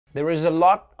There is a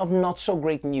lot of not so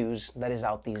great news that is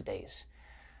out these days.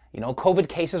 COVID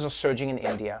cases are surging in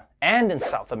India and in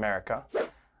South America.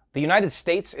 The United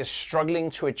States is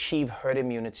struggling to achieve herd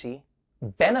immunity.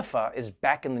 Benefa is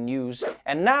back in the news,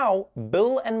 and now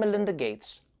Bill and Melinda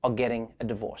Gates are getting a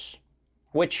divorce,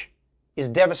 which is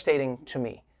devastating to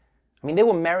me. I mean, they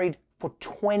were married for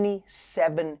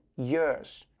 27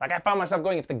 years. Like, I found myself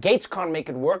going, if the Gates can't make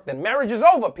it work, then marriage is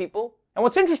over, people. And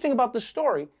what's interesting about this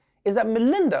story is that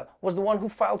Melinda was the one who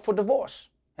filed for divorce.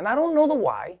 And I don't know the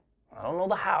why, I don't know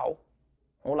the how.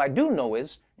 All I do know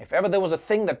is, if ever there was a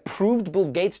thing that proved Bill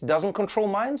Gates doesn't control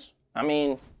minds, I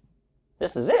mean,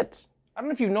 this is it. I don't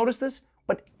know if you've noticed this,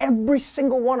 but every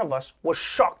single one of us was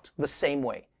shocked the same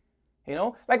way.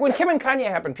 Like when Kim and Kanye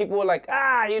happened, people were like,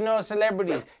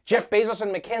 celebrities, Jeff Bezos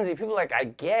and Mackenzie. People were like, I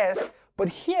guess. But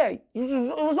here,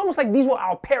 it was almost like these were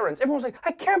our parents. Everyone was like,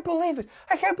 I can't believe it.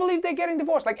 I can't believe they're getting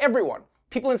divorced. Like everyone.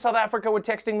 People in South Africa were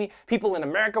texting me. People in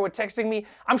America were texting me.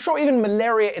 I'm sure even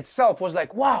malaria itself was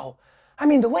like, wow. I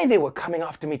mean, the way they were coming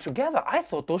after me together, I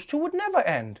thought those two would never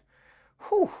end.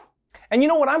 Whew. And you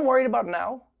know what I'm worried about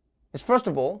now? Is first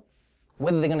of all,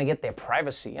 whether they're going to get their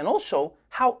privacy, and also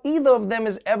how either of them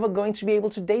is ever going to be able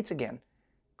to date again.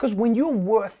 Because when you're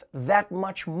worth that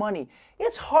much money,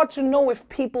 it's hard to know if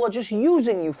people are just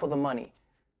using you for the money.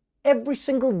 Every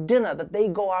single dinner that they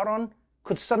go out on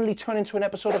could suddenly turn into an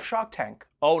episode of Shark Tank.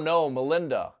 Oh no,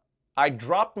 Melinda, I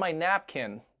dropped my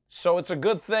napkin, so it's a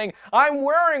good thing I'm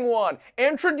wearing one.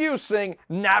 Introducing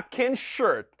napkin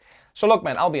shirt. So look,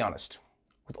 man, I'll be honest.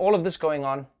 With all of this going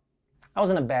on, I was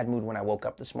in a bad mood when I woke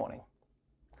up this morning.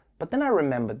 But then I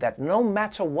remembered that no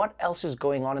matter what else is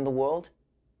going on in the world,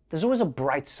 there's always a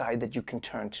bright side that you can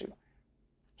turn to.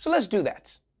 So let's do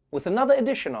that with another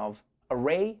edition of A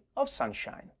Ray of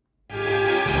Sunshine.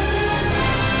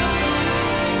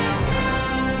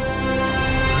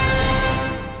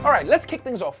 All right, let's kick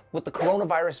things off with the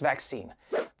coronavirus vaccine.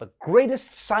 The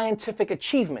greatest scientific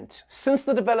achievement since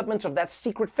the development of that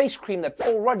secret face cream that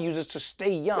Paul Rudd uses to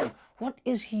stay young. What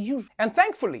is he using? And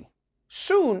thankfully,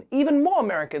 soon, even more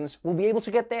Americans will be able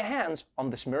to get their hands on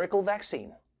this miracle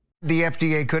vaccine. The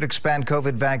FDA could expand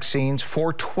COVID vaccines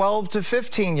for 12 to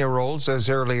 15-year-olds as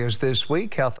early as this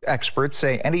week. Health experts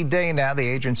say any day now the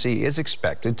agency is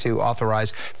expected to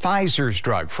authorize Pfizer's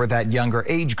drug for that younger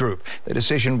age group. The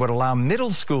decision would allow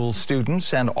middle school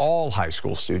students and all high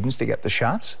school students to get the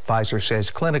shots. Pfizer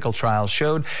says clinical trials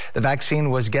showed the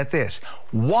vaccine was, get this,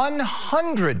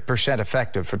 100%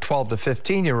 effective for 12 to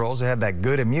 15-year-olds who have that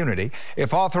good immunity.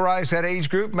 If authorized, that age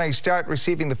group may start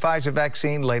receiving the Pfizer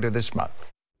vaccine later this month.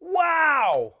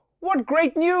 Wow! What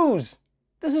great news!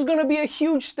 This is going to be a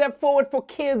huge step forward for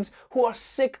kids who are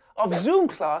sick of Zoom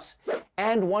class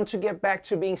and want to get back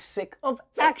to being sick of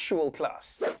actual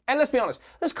class. And let's be honest,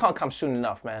 this can't come soon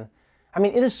enough, man. I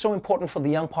mean, it is so important for the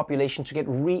young population to get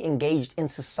re-engaged in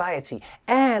society.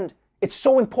 And it's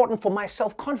so important for my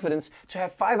self-confidence to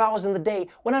have 5 hours in the day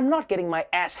when I'm not getting my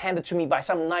ass handed to me by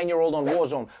some 9-year-old on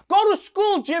Warzone. Go to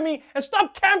school, Jimmy, and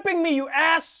stop camping me, you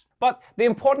ass! But the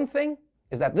important thing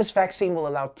is that this vaccine will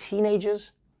allow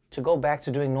teenagers to go back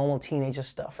to doing normal teenager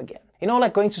stuff again.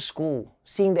 Like going to school,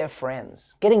 seeing their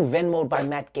friends, getting Venmo'd by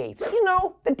Matt Gates.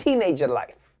 The teenager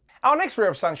life. Our next ray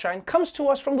of sunshine comes to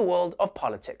us from the world of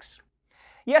politics.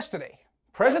 Yesterday,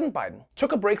 President Biden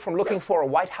took a break from looking for a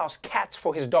White House cat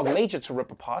for his dog Major to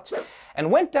rip apart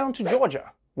and went down to Georgia,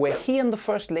 where he and the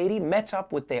First Lady met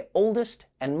up with their oldest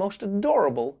and most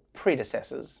adorable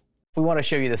predecessors. We want to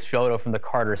show you this photo from the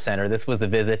Carter Center. This was the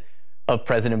visit of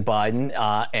President Biden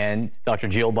and Dr.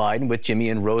 Jill Biden with Jimmy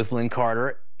and Rosalind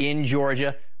Carter in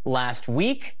Georgia last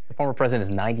week. The former president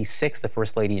is 96, the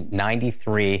First Lady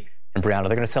 93. And Brianna,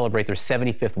 they're going to celebrate their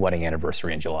 75th wedding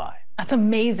anniversary in July. That's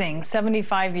amazing.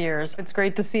 75 years. It's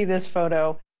great to see this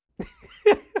photo.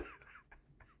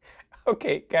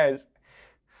 Okay, guys.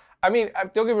 I mean,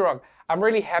 don't get me wrong. I'm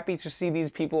really happy to see these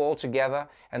people all together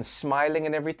and smiling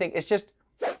and everything. It's just,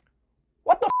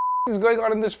 what the is going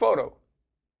on in this photo?